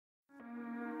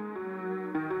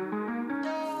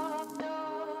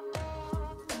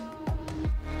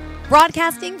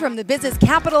Broadcasting from the business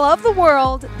capital of the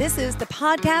world, this is the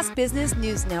Podcast Business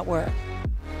News Network.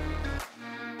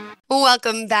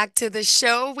 Welcome back to the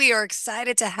show. We are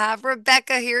excited to have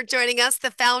Rebecca here joining us, the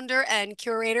founder and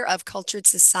curator of Cultured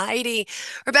Society.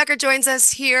 Rebecca joins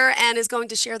us here and is going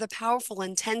to share the powerful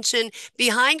intention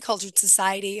behind Cultured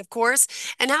Society, of course,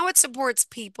 and how it supports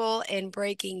people in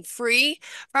breaking free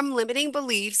from limiting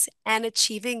beliefs and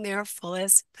achieving their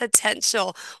fullest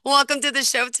potential. Welcome to the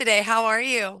show today. How are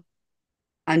you?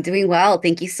 I'm doing well.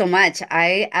 Thank you so much.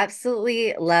 I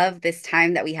absolutely love this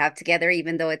time that we have together,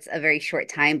 even though it's a very short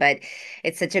time, but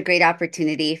it's such a great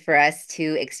opportunity for us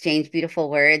to exchange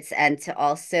beautiful words and to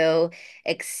also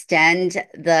extend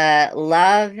the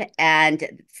love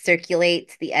and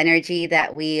circulate the energy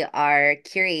that we are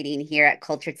curating here at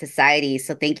Cultured Society.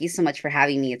 So thank you so much for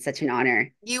having me. It's such an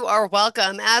honor. You are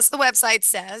welcome. As the website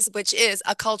says, which is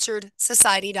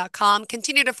aculturedsociety.com,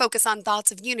 continue to focus on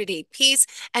thoughts of unity, peace,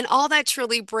 and all that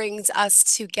truly brings us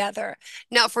together.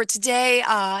 Now, for today,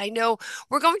 I know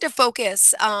we're going to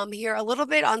focus here a little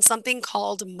bit on something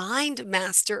called mind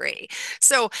mastery.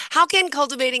 So, how can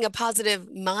cultivating a positive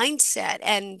mindset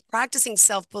and practicing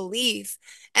self-belief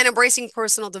and embracing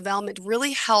personal development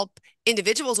really help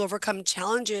individuals overcome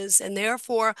challenges and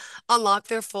therefore unlock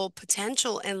their full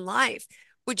potential in life?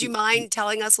 Would you mind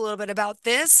telling us a little bit about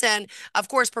this? And of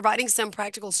course, providing some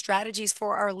practical strategies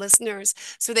for our listeners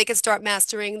so they can start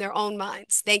mastering their own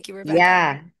minds. Thank you, Rebecca.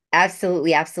 Yeah,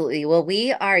 absolutely, absolutely. Well,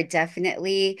 we are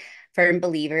definitely firm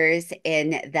believers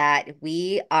in that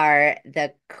we are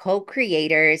the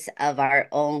co-creators of our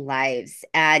own lives.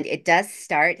 And it does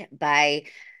start by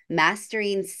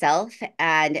mastering self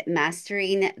and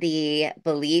mastering the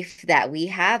belief that we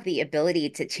have the ability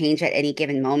to change at any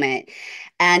given moment.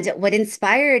 And what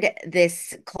inspired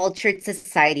this Cultured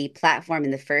Society platform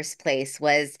in the first place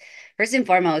was, first and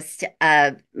foremost,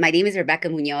 my name is Rebecca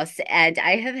Muñoz, and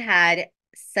I have had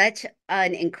such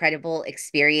an incredible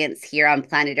experience here on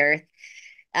planet Earth,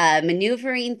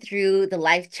 maneuvering through the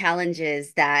life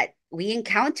challenges that we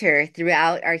encounter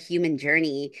throughout our human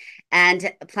journey.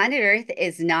 And planet Earth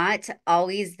is not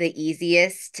always the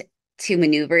easiest to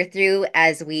maneuver through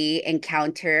as we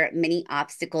encounter many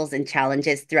obstacles and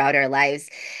challenges throughout our lives.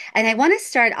 And I want to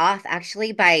start off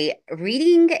actually by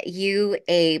reading you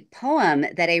a poem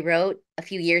that I wrote a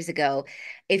few years ago.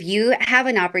 If you have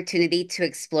an opportunity to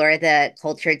explore the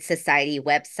Cultured Society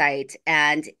website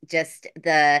and just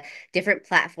the different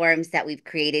platforms that we've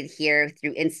created here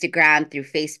through Instagram, through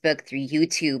Facebook, through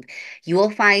YouTube, you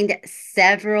will find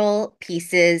several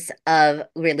pieces of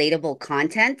relatable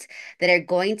content that are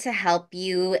going to help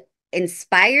you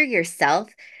inspire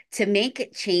yourself to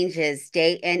make changes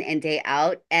day in and day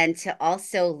out, and to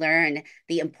also learn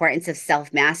the importance of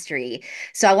self mastery.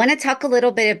 So, I want to talk a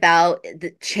little bit about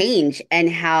the change and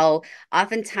how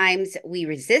oftentimes we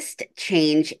resist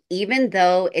change, even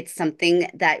though it's something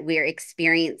that we're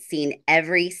experiencing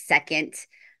every second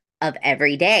of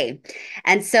every day.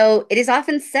 And so it is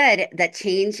often said that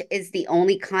change is the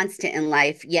only constant in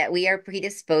life, yet we are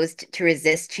predisposed to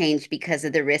resist change because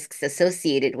of the risks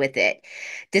associated with it.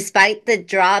 Despite the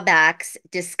drawbacks,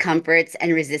 discomforts,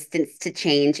 and resistance to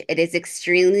change, it is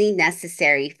extremely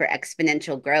necessary for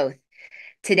exponential growth.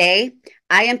 Today,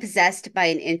 I am possessed by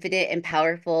an infinite and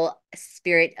powerful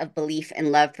spirit of belief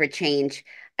and love for change.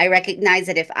 I recognize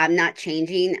that if I'm not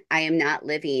changing, I am not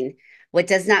living. What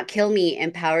does not kill me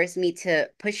empowers me to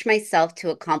push myself to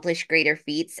accomplish greater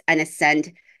feats and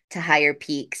ascend to higher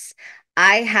peaks.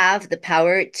 I have the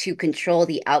power to control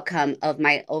the outcome of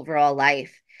my overall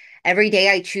life. Every day,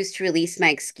 I choose to release my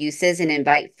excuses and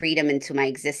invite freedom into my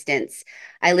existence.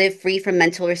 I live free from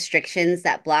mental restrictions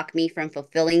that block me from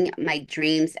fulfilling my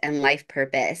dreams and life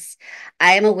purpose.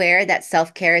 I am aware that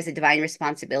self-care is a divine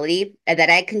responsibility and that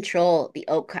I control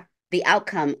the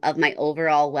outcome of my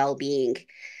overall well-being.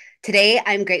 Today,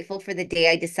 I'm grateful for the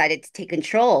day I decided to take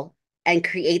control and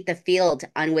create the field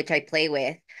on which I play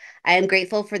with. I am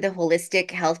grateful for the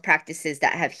holistic health practices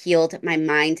that have healed my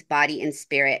mind, body, and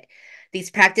spirit.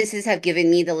 These practices have given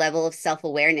me the level of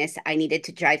self-awareness I needed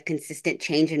to drive consistent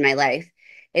change in my life.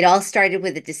 It all started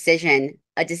with a decision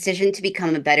to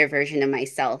become a better version of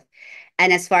myself.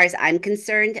 And as far as I'm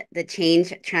concerned, the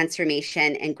change,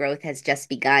 transformation, and growth has just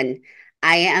begun.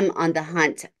 I am on the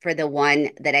hunt for the one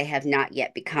that I have not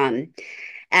yet become.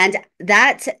 And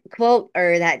that quote,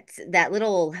 or that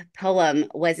little poem,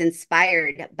 was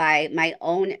inspired by my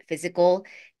own physical,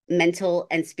 mental,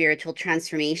 and spiritual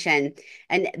transformation.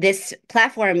 And this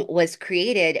platform was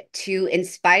created to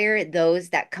inspire those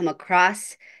that come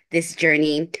across this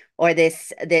journey or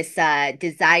this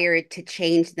desire to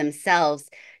change themselves,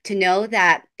 to know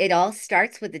that it all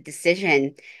starts with a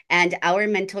decision, and our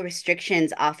mental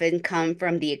restrictions often come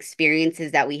from the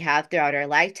experiences that we have throughout our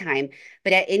lifetime.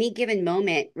 But at any given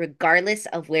moment, regardless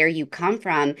of where you come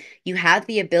from, you have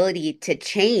the ability to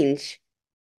change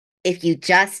if you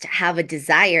just have a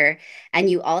desire, and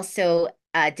you also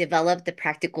develop the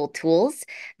practical tools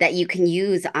that you can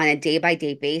use on a day by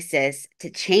day basis to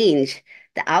change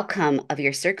the outcome of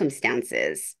your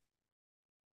circumstances.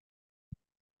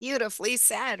 Beautifully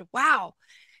said. Wow.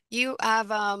 You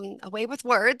have a way with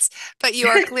words, but you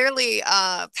are clearly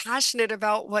passionate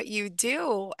about what you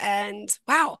do. And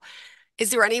wow, is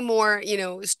there any more,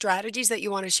 strategies that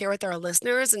you want to share with our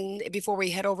listeners and before we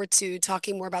head over to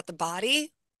talking more about the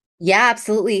body? Yeah,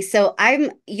 absolutely.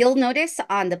 You'll notice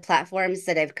on the platforms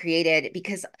that I've created,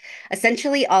 because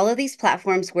essentially all of these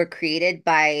platforms were created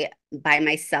by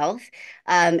myself.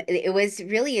 It was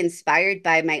really inspired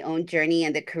by my own journey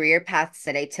and the career paths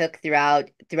that I took throughout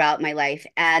my life.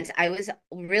 And I was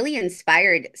really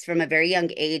inspired from a very young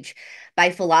age by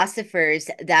philosophers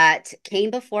that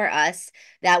came before us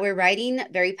that were writing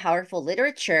very powerful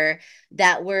literature,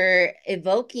 that were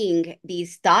evoking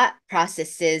these thought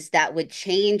processes that would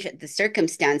change the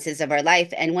circumstances of our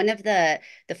life. And one of the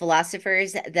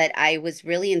philosophers that I was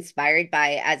really inspired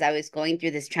by as I was going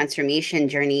through this transformation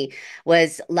journey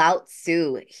was Lao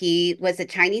Tzu. He was a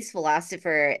Chinese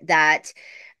philosopher that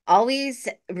always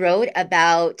wrote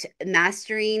about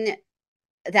mastering,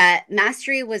 that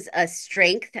mastery was a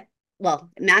strength.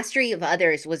 Well, mastery of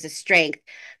others was a strength,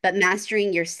 but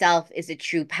mastering yourself is a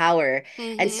true power.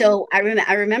 And Mm-hmm. so I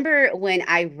remember when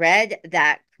I read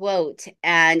that quote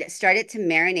and started to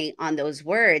marinate on those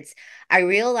words, I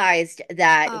realized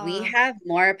that we Uh, have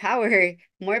more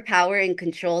power and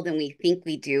control than we think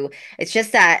we do. It's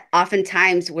just that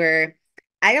oftentimes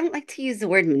I don't like to use the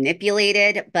word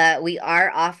manipulated, but we are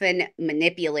often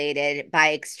manipulated by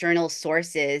external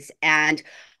sources, and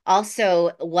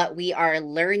also what we are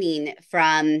learning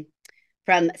from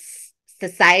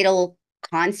societal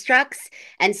constructs.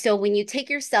 And so when you take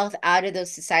yourself out of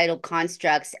those societal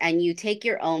constructs and you take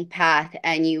your own path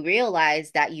and you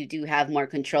realize that you do have more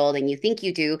control than you think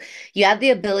you do, you have the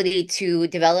ability to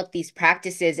develop these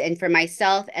practices. And for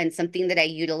myself, and something that I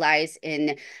utilize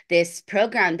in this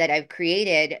program that I've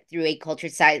created through a culture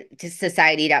to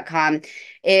society.com,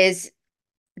 is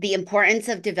the importance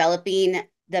of developing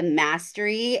the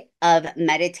mastery of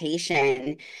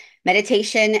meditation.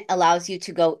 Meditation allows you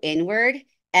to go inward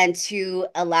and to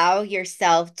allow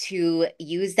yourself to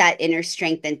use that inner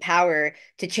strength and power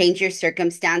to change your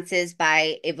circumstances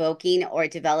by evoking or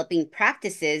developing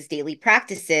practices, daily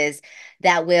practices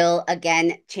that will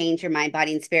again change your mind,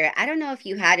 body, and spirit. I don't know if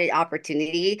you had an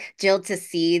opportunity, Jill, to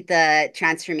see the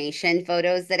transformation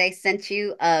photos that I sent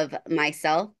you of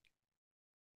myself.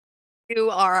 you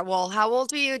are, well, how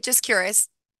old are you? Just curious.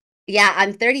 Yeah,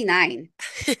 I'm 39.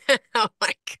 Oh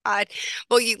my God.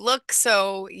 Well, you look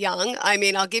so young. I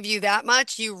mean, I'll give you that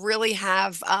much. You really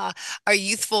have a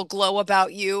youthful glow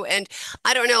about you. And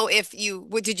I don't know if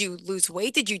did you lose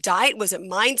weight? Did you diet? Was it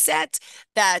mindset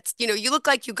that, you look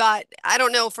like you got, I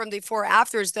don't know from the before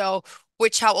afters though,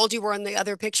 how old you were in the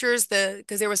other pictures,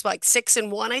 because there was like 6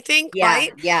 and 1, I think, Yeah,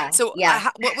 right? yeah, So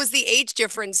yeah, what was the age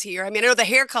difference here? I mean, I know the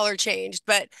hair color changed,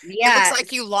 but it looks yeah.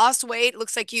 like you lost weight. It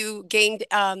looks like you gained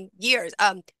years.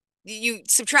 You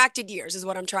subtracted years is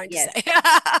what I'm trying to say. Yes.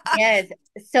 Yes.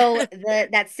 So the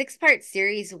that six-part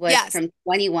series was Yes. from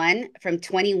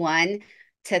 21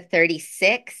 to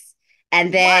 36.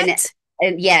 And then What?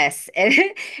 and yes.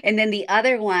 And then the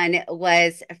other one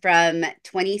was from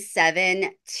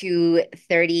 27 to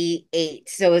 38.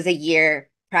 So it was a year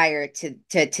prior to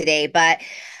today. But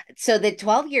so the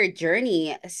 12-year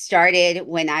journey started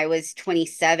when I was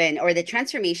 27, or the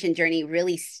transformation journey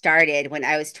really started when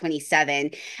I was 27.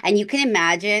 And you can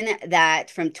imagine that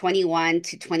from 21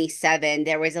 to 27,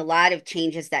 there was a lot of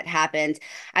changes that happened.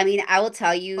 I mean, I will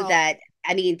tell you Well, that,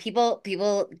 I mean, people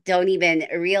don't even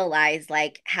realize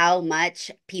like how much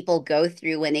people go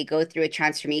through when they go through a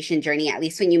transformation journey, at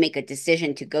least when you make a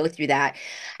decision to go through that.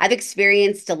 I've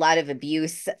experienced a lot of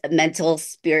abuse, mental,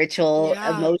 spiritual,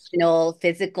 yeah. emotional,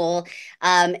 physical,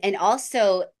 and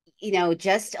also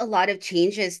just a lot of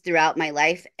changes throughout my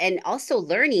life, and also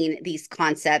learning these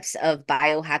concepts of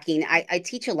biohacking. I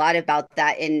teach a lot about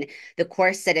that in the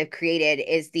course that I've created,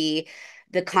 is the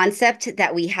concept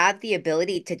that we have the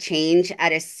ability to change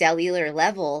at a cellular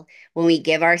level when we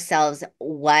give ourselves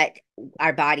what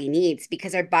our body needs,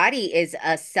 because our body is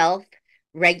a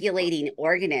self-regulating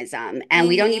organism, and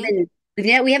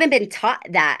Mm-hmm. we haven't been taught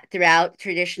that throughout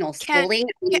traditional Can, schooling.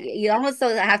 I mean, you almost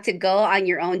have to go on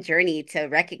your own journey to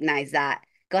recognize that.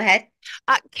 Go ahead.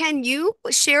 Can you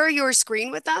share your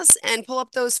screen with us and pull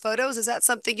up those photos? Is that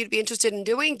something you'd be interested in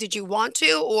doing? Did you want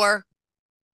to, or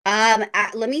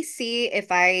Let me see if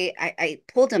I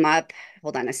pulled them up.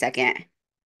 Hold on a second.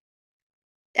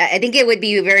 I think it would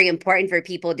be very important for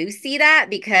people to see that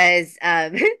because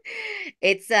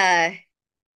it's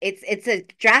it's a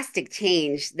drastic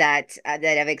change that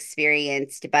I've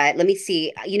experienced. But let me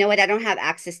see. You know what? I don't have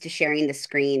access to sharing the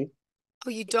screen. oh,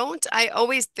 you don't?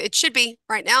 It should be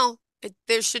right now.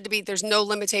 There's no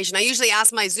limitation. I usually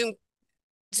ask my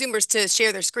Zoomers to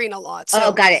share their screen a lot. Oh,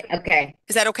 So got it. Okay.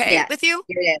 is that okay Yeah, with you?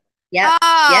 here it is. Yep. Yep.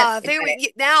 Ah, I got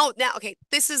it. now, okay.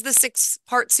 This is the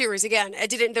 6-part series again.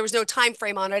 There was no time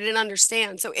frame on it. I didn't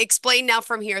understand. So explain now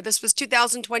from here. This was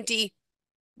 2021.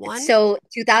 So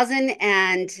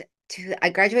 2002, I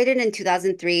graduated in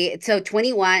 2003. So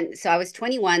 21. So I was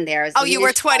 21 there. I was Oh, living you in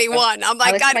were Chicago. 21. I'm I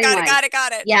like, was got it, got it, 21. got it,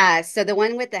 got it. Yeah. So the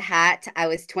one with the hat, I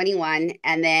was 21.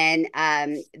 And then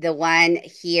the one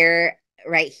here,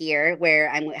 right here, where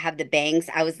I have the bangs,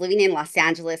 I was living in Los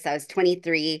Angeles. I was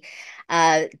 23.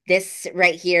 This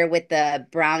right here with the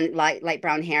light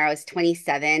brown hair, I was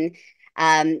 27.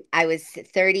 I was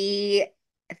 30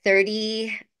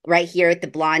 right here with the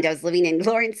blonde. I was living in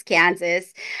Lawrence,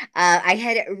 Kansas. I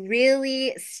had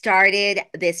really started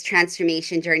this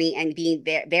transformation journey and being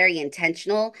very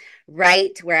intentional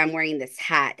right where I'm wearing this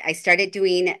hat. I started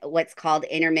doing what's called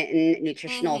intermittent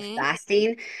nutritional Mm-hmm.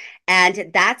 fasting. And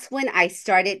that's when I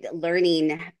started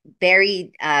learning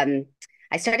very,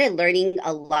 I started learning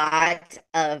a lot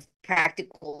of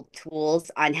practical tools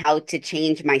on how to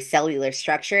change my cellular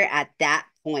structure at that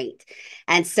point.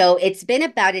 And so it's been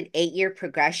about an 8 year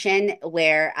progression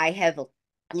where I have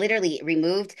literally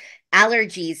removed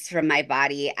allergies from my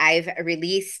body. I've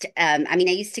released, I mean,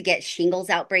 I used to get shingles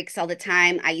outbreaks all the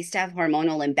time. I used to have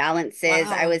hormonal imbalances.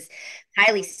 I Wow. was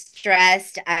highly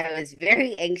stressed. I was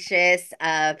very anxious.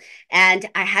 And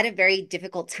I had a very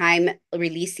difficult time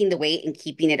releasing the weight and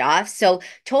keeping it off. So,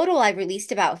 total, I've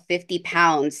released about 50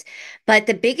 pounds. But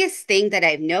the biggest thing that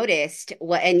I've noticed,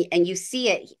 and you see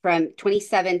it from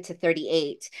 27 to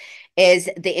 38, is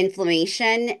the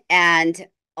inflammation. And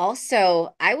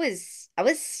also, I was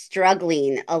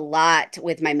struggling a lot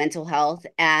with my mental health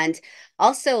and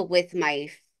also with my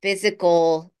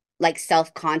physical like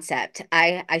self-concept.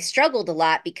 I struggled a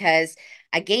lot because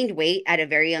I gained weight at a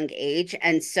very young age,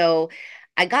 and so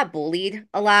I got bullied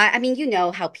a lot. I mean, you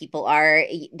know how people are.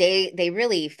 They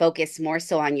really focus more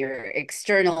so on your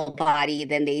external body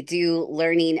than they do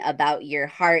learning about your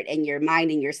heart and your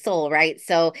mind and your soul, right?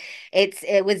 So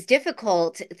it was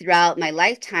difficult throughout my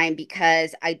lifetime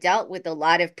because I dealt with a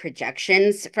lot of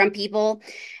projections from people.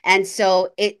 And so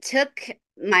it took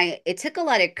a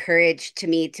lot of courage to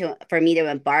me to for me to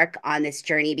embark on this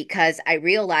journey because I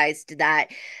realized that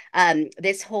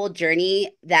this whole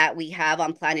journey that we have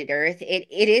on planet Earth, it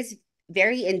is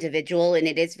very individual and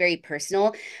it is very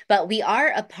personal, but we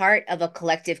are a part of a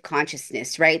collective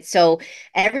consciousness, right? So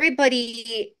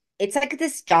everybody, it's like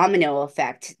this domino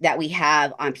effect that we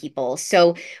have on people.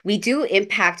 So we do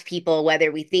impact people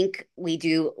whether we think we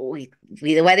do,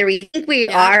 whether we think we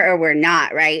Yeah. are or we're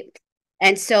not, right?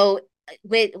 And so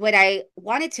with what I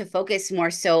wanted to focus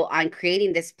more so on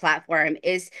creating this platform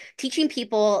is teaching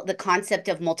people the concept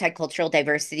of multicultural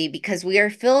diversity because we are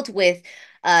filled with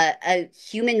a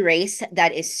human race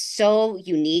that is so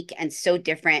unique and so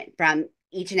different from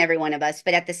each and every one of us,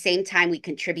 but at the same time, we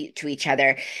contribute to each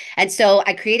other. And so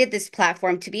I created this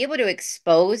platform to be able to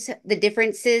expose the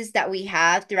differences that we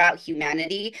have throughout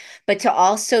humanity, but to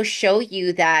also show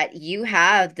you that you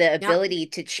have the Yeah. ability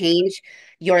to change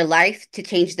your life, to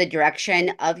change the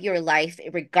direction of your life,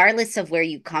 regardless of where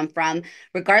you come from,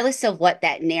 regardless of what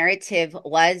that narrative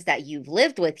was that you've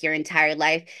lived with your entire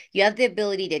life. You have the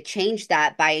ability to change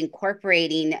that by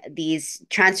incorporating these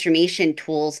transformation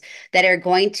tools that are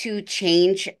going to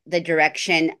change the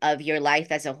direction of your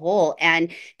life as a whole. And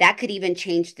that could even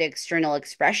change the external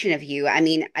expression of you. I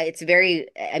mean,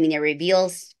 it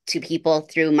reveals to people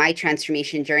through my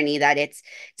transformation journey that it's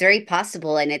very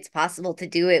possible, and it's possible to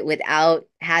do it without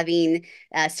having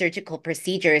surgical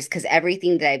procedures because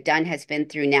everything that I've done has been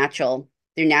through natural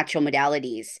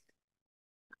modalities.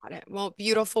 Got it. Well,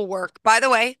 beautiful work. By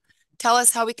the way, tell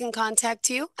us how we can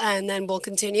contact you and then we'll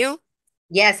continue.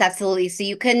 Yes, absolutely. So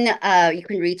you can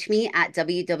reach me at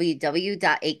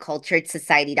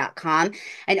www.aculturedsociety.com.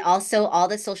 And also all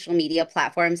the social media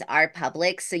platforms are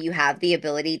public. So you have the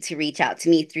ability to reach out to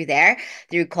me through there,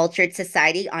 through Cultured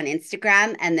Society on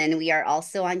Instagram. And then we are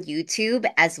also on YouTube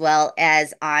as well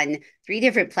as on 3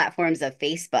 different platforms of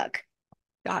Facebook.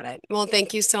 Got it. Well,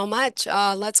 thank you so much.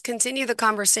 Let's continue the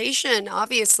conversation.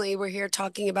 Obviously, we're here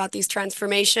talking about these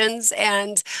transformations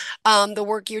and the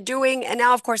work you're doing. And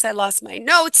now, of course, I lost my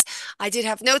notes. I did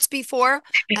have notes before,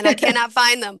 and I cannot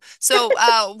find them. So,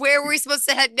 where were we supposed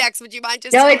to head next? Would you mind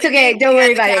just No, it's telling me? okay. Don't worry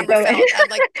And the about it. camera Don't worry. fell. I'm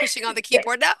like pushing on the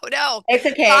keyboard. No, no. It's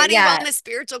okay. Body, Yeah. wellness,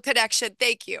 spiritual connection.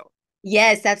 Thank you.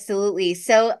 Yes, absolutely.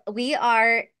 So we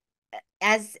are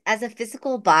as a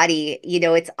physical body,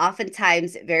 it's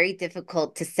oftentimes very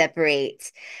difficult to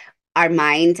separate our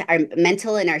mind, our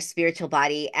mental and our spiritual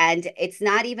body. And it's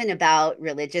not even about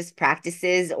religious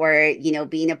practices or,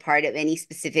 being a part of any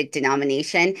specific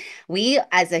denomination. We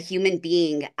as a human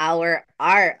being, are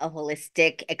a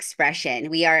holistic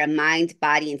expression. We are a mind,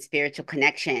 body, and spiritual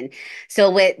connection. So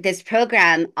what this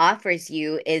program offers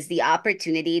you is the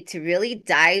opportunity to really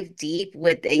dive deep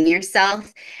within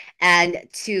yourself and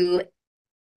to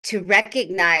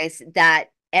recognize that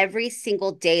every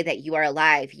single day that you are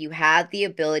alive, you have the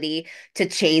ability to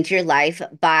change your life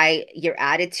by your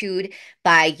attitude,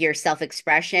 by your self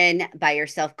expression, by your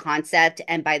self concept,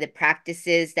 and by the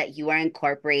practices that you are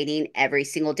incorporating every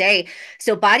single day.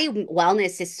 So, body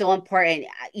wellness is so important.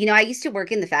 I used to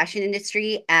work in the fashion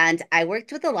industry and I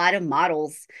worked with a lot of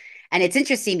models. And it's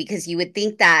interesting because you would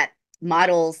think that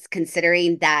models,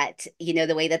 considering that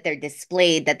the way that they're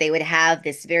displayed, that they would have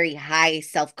this very high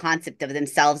self-concept of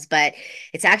themselves, but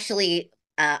it's actually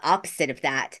opposite of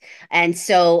that. And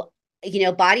so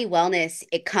body wellness,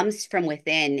 it comes from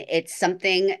within. It's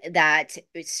something that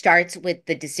starts with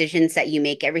the decisions that you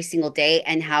make every single day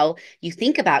and how you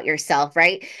think about yourself,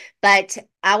 right? But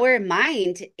our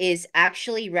mind is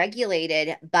actually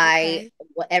regulated by Okay.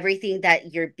 everything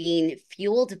that you're being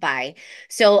fueled by.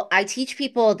 So I teach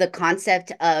people the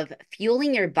concept of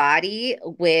fueling your body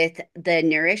with the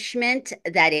nourishment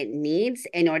that it needs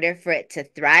in order for it to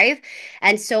thrive.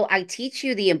 And so I teach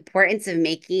you the importance of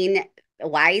making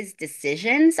wise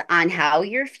decisions on how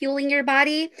you're fueling your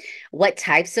body, what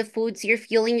types of foods you're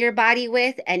fueling your body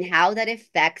with, and how that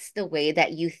affects the way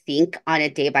that you think on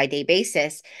a day by day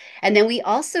basis. And then we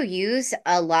also use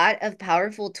a lot of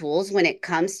powerful tools when it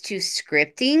comes to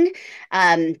scripting.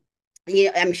 Um,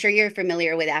 I'm sure you're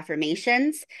familiar with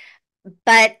affirmations.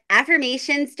 But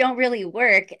affirmations don't really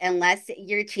work unless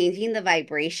you're changing the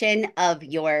vibration of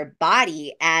your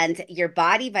body, and your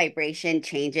body vibration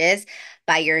changes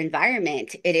by your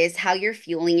environment. It is how you're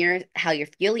fueling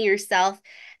yourself,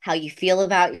 how you feel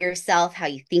about yourself, how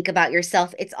you think about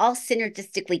yourself. It's all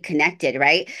synergistically connected,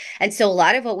 right? And so a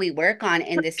lot of what we work on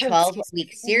in this 12 Excuse week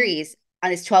me. Mhm. series on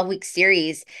this 12-week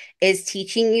series is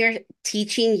teaching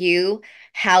you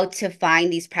how to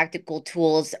find these practical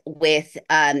tools with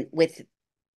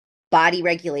body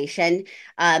regulation.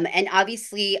 And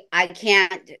obviously I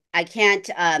can't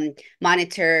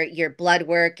monitor your blood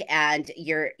work and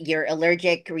your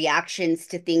allergic reactions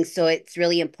to things. So it's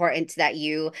really important that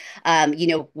you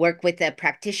work with a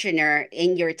practitioner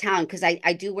in your town, because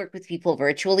I do work with people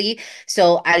virtually.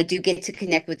 So I do get to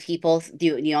connect with people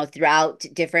throughout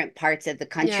different parts of the Yeah.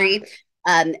 country.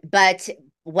 But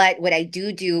what I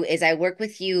do is I work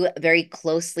with you very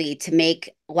closely to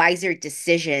make wiser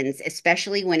decisions,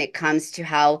 especially when it comes to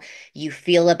how you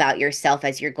feel about yourself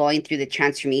as you're going through the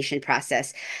transformation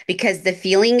process, because the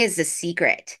feeling is the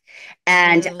secret.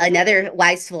 And Yeah. another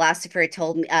wise philosopher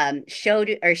told me,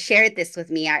 showed or shared this with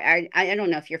me. I don't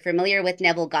know if you're familiar with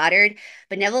Neville Goddard,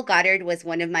 but Neville Goddard was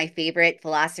one of my favorite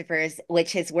philosophers,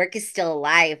 which his work is still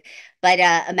alive. But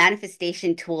a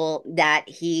manifestation tool that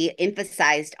he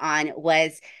emphasized on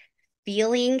was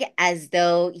feeling as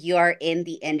though you're in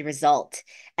the end result.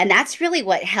 And that's really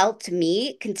what helped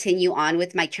me continue on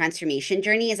with my transformation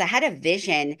journey. Is I had a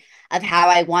vision of how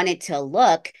I wanted to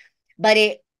look, but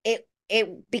it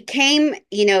became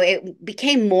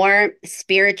more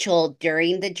spiritual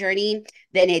during the journey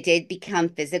than it did become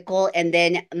physical. And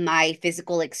then my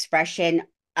physical expression,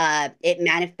 it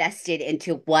manifested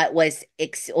into what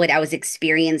I was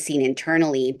experiencing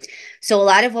internally. So a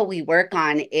lot of what we work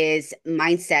on is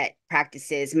mindset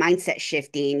practices, mindset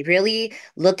shifting, really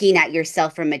looking at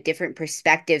yourself from a different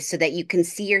perspective so that you can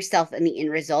see yourself in the end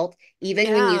result, even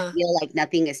when you Yeah. feel like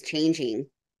nothing is changing.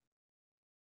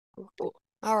 Cool.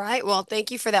 All right. Well, thank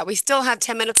you for that. We still have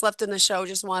 10 minutes left in the show.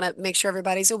 Just want to make sure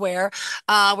everybody's aware.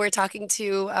 We're talking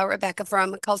to Rebecca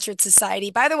from Cultured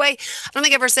Society. By the way, I don't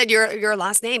think I ever said your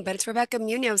last name, but it's Rebecca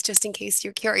Munoz, just in case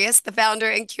you're curious, the founder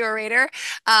and curator.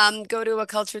 Go to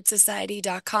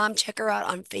aculturedsociety.com. Check her out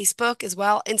on Facebook as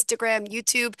well, Instagram,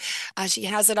 YouTube. She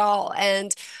has it all.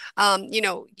 And, how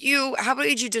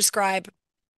would you describe,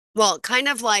 well, kind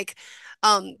of like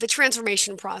the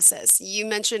transformation process. You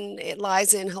mentioned it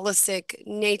lies in holistic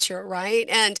nature, right?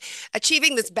 And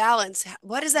achieving this balance,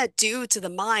 what does that do to the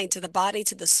mind, to the body,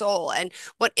 to the soul? And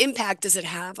what impact does it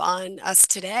have on us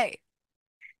today?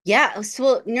 Yeah,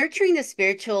 so nurturing the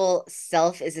spiritual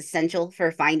self is essential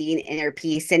for finding inner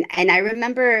peace. And I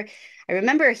remember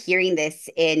hearing this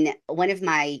in one of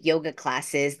my yoga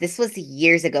classes. This was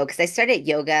years ago because I started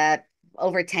yoga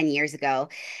over 10 years ago.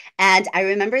 And I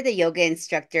remember the yoga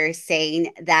instructor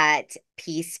saying that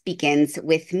peace begins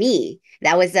with me.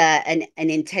 That was an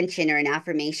intention or an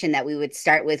affirmation that we would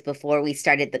start with before we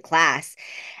started the class.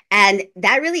 And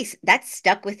that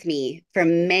stuck with me for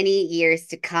many years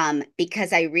to come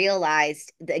because I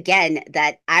realized again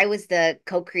that I was the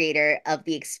co-creator of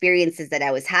the experiences that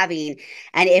I was having.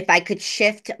 And if I could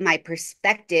shift my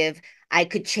perspective, I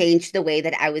could change the way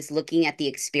that I was looking at the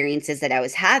experiences that I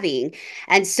was having.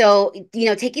 And so,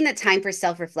 taking the time for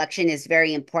self-reflection is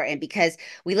very important because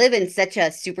we live in such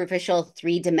a superficial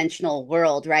three-dimensional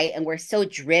world, right? And we're so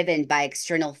driven by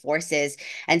external forces,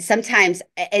 and sometimes,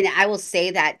 and I will say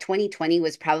that 2020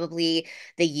 was probably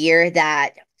the year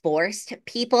that forced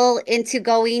people into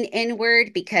going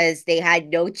inward because they had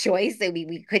no choice.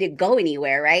 We couldn't go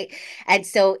anywhere, right? And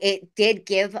so it did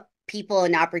give people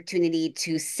an opportunity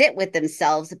to sit with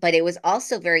themselves, but it was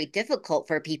also very difficult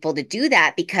for people to do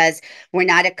that because we're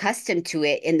not accustomed to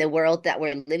it in the world that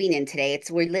we're living in today.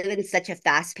 We live in such a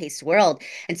fast-paced world.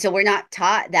 And so we're not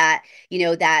taught that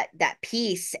that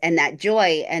peace and that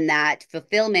joy and that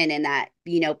fulfillment and that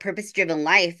purpose driven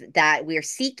life that we're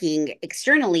seeking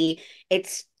externally.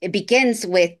 It begins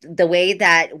with the way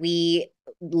that we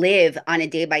live on a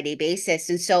day by day basis.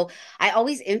 And so I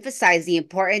always emphasize the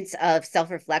importance of self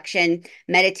reflection,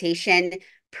 meditation,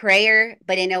 prayer,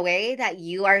 but in a way that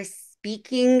you are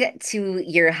speaking to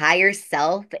your higher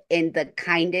self in the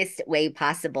kindest way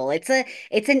possible. It's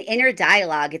an inner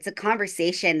dialogue. It's a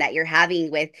conversation that you're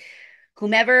having with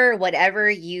whomever, whatever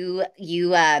you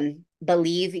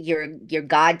believe your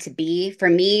God to be. For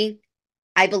me,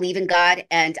 I believe in God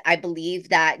and I believe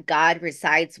that God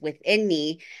resides within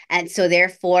me. And so,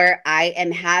 therefore, I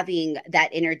am having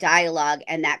that inner dialogue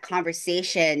and that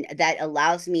conversation that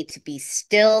allows me to be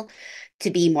still,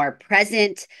 to be more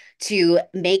present, to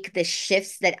make the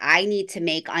shifts that I need to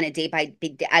make on a day by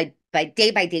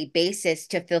day basis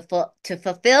to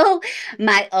fulfill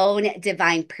my own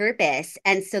divine purpose.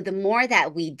 And so the more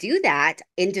that we do that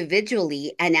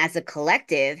individually and as a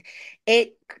collective,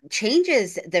 it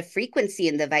changes the frequency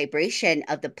and the vibration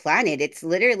of the planet. It's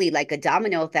literally like a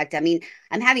domino effect. I mean,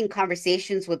 I'm having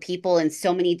conversations with people in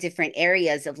so many different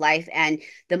areas of life. And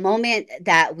the moment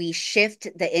that we shift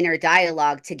the inner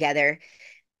dialogue together,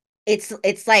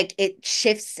 it's like it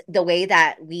shifts the way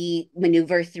that we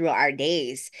maneuver through our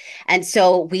days. And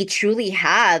so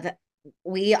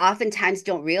we oftentimes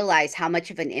don't realize how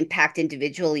much of an impact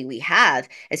individually we have,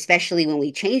 especially when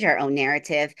we change our own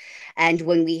narrative and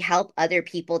when we help other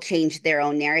people change their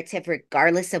own narrative,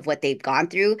 regardless of what they've gone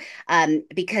through.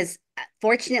 Because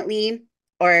fortunately,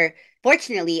 or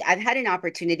fortunately, I've had an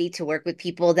opportunity to work with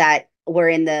people that were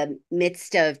in the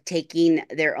midst of taking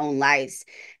their own lives.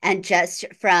 And just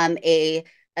from a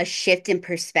shift in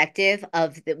perspective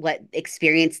of what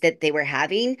experience that they were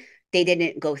having, they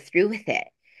didn't go through with it.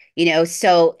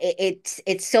 So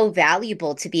it's so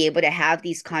valuable to be able to have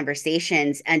these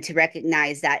conversations and to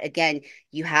recognize that again,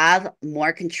 you have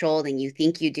more control than you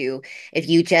think you do. If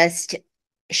you just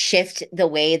shift the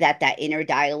way that inner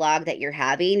dialogue that you're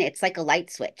having, it's like a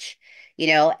light switch.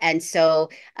 And so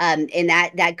and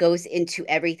that goes into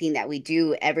everything that we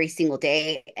do every single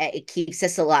day. It keeps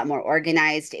us a lot more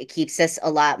organized. It keeps us a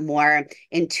lot more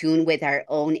in tune with our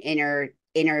own inner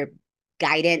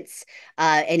guidance,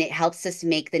 and it helps us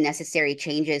make the necessary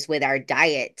changes with our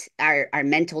diet, our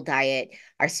mental diet,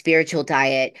 our spiritual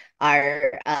diet,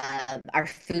 our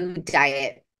food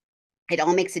diet. It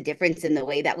all makes a difference in the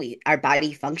way that our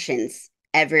body functions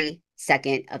every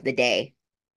second of the day.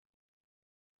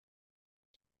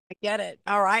 I get it.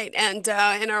 All right. And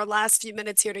in our last few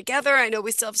minutes here together, I know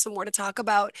we still have some more to talk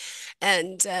about.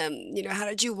 And, how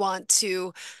did you want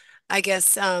to, I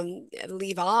guess,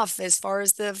 leave off as far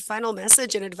as the final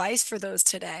message and advice for those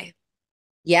today?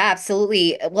 Yeah,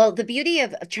 absolutely. Well, the beauty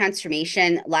of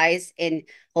transformation lies in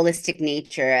holistic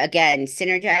nature. Again,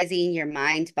 synergizing your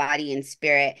mind, body, and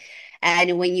spirit.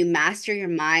 And when you master your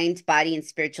mind, body, and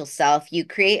spiritual self, you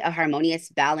create a harmonious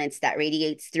balance that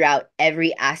radiates throughout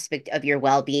every aspect of your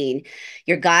well being.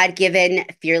 Your God given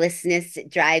fearlessness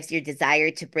drives your desire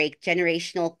to break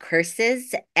generational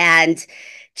curses and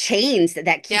chains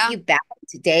that keep Yeah. you back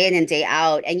day in and day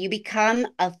out, and you become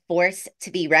a force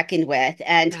to be reckoned with.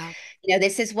 And Yeah.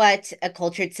 this is what a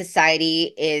cultured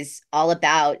society is all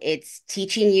about. It's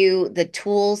teaching you the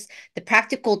tools, the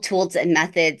practical tools and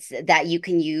methods that you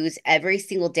can use every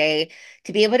single day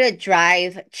to be able to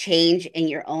drive change in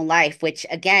your own life, which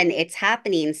again, it's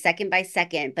happening second by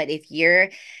second. But if you're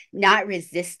not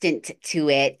resistant to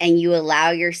it and you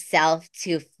allow yourself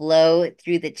to flow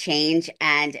through the change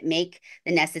and make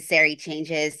the necessary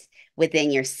changes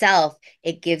within yourself,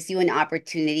 it gives you an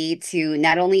opportunity to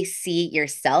not only see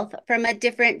yourself from a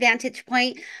different vantage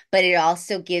point, but it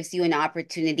also gives you an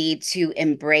opportunity to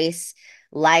embrace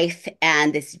life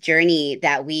and this journey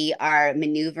that we are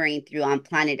maneuvering through on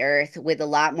planet Earth with a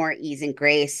lot more ease and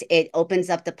grace. It opens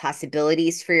up the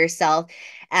possibilities for yourself.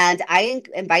 And I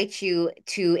invite you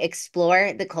to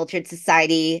explore the Cultured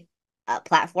Society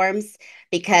platforms,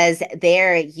 because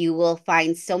there you will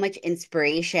find so much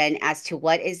inspiration as to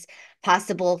what is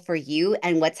possible for you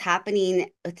and what's happening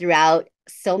throughout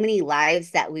so many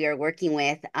lives that we are working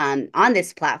with on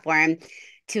this platform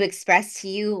to express to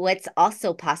you what's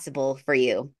also possible for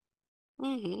you.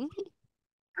 Hmm.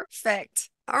 Perfect.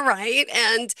 All right.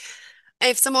 And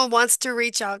if someone wants to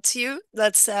reach out to you,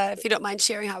 let's, if you don't mind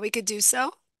sharing how we could do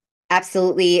so.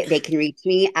 Absolutely. They can reach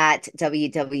me at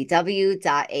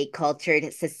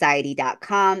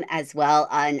www.aculturedsociety.com, as well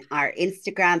on our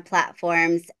Instagram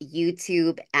platforms,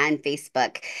 YouTube, and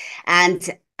Facebook. And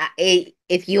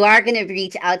if you are going to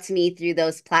reach out to me through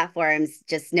those platforms,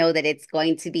 just know that it's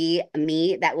going to be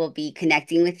me that will be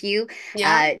connecting with you.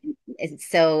 Yeah. Uh,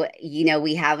 so,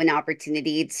 we have an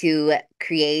opportunity to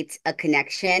create a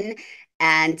connection,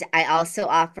 and I also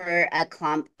offer a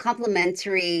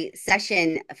complimentary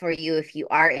session for you if you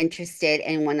are interested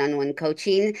in one-on-one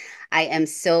coaching. I am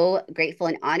so grateful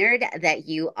and honored that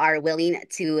you are willing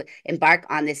to embark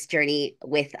on this journey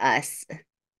with us.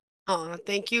 Oh,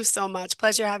 thank you so much.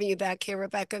 Pleasure having you back here,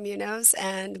 Rebecca Munoz.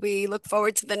 And we look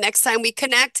forward to the next time we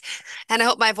connect. And I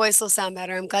hope my voice will sound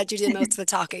better. I'm glad you did most of the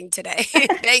talking today.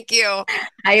 Thank you.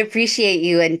 I appreciate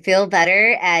you and feel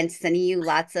better, and sending you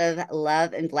lots of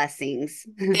love and blessings.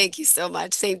 Thank you so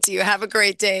much. Same to you. Have a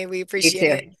great day. We You appreciate too.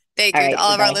 it. Thank All you. To right.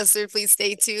 all of our Bye-bye. listeners, please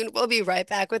stay tuned. We'll be right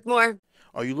back with more.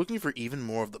 Are you looking for even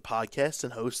more of the podcasts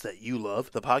and hosts that you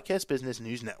love? The Podcast Business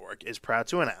News Network is proud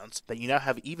to announce that you now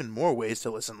have even more ways to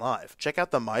listen live. Check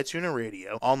out the MyTuner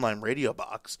Radio, online radio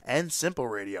box, and Simple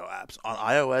Radio apps on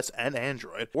iOS and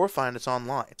Android, or find us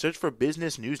online. Search for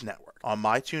Business News Network on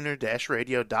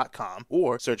mytuner-radio.com,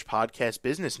 or search Podcast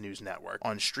Business News Network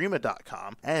on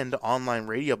streama.com and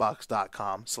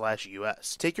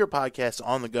onlineradiobox.com/US. Take your podcast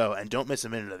on the go and don't miss a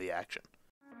minute of the action.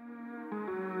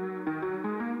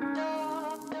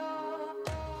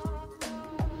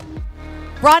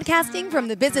 Broadcasting from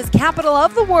the business capital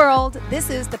of the world, this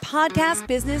is the Podcast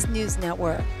Business News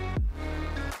Network.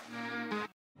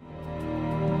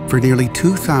 For nearly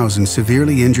 2,000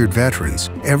 severely injured veterans,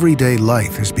 everyday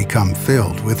life has become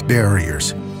filled with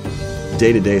barriers.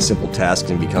 Day-to-day simple tasks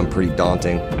can become pretty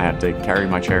daunting. I have to carry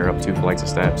my chair up 2 flights of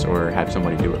steps or have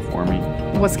somebody do it for me.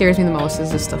 What scares me the most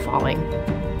is just the falling.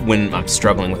 When I'm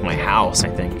struggling with my house, I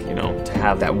think, to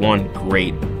have that one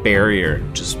great barrier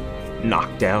just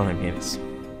knocked down,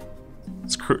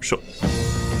 it's crucial.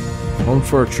 Home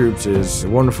for Our Troops is a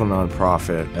wonderful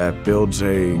nonprofit that builds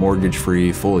a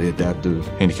Mortgage-free, fully adaptive,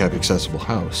 handicap-accessible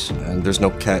house. And there's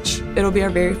no catch. It'll be our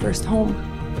very first home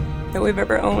that we've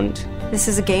ever owned. This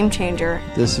is a game changer.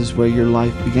 This is where your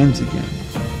life begins again.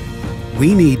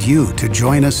 We need you to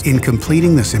join us in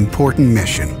completing this important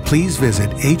mission. Please visit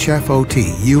hfotusa.org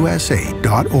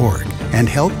and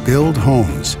help build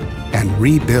homes and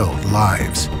rebuild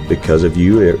lives. Because of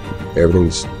you,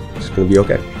 everything's going to be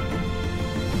okay.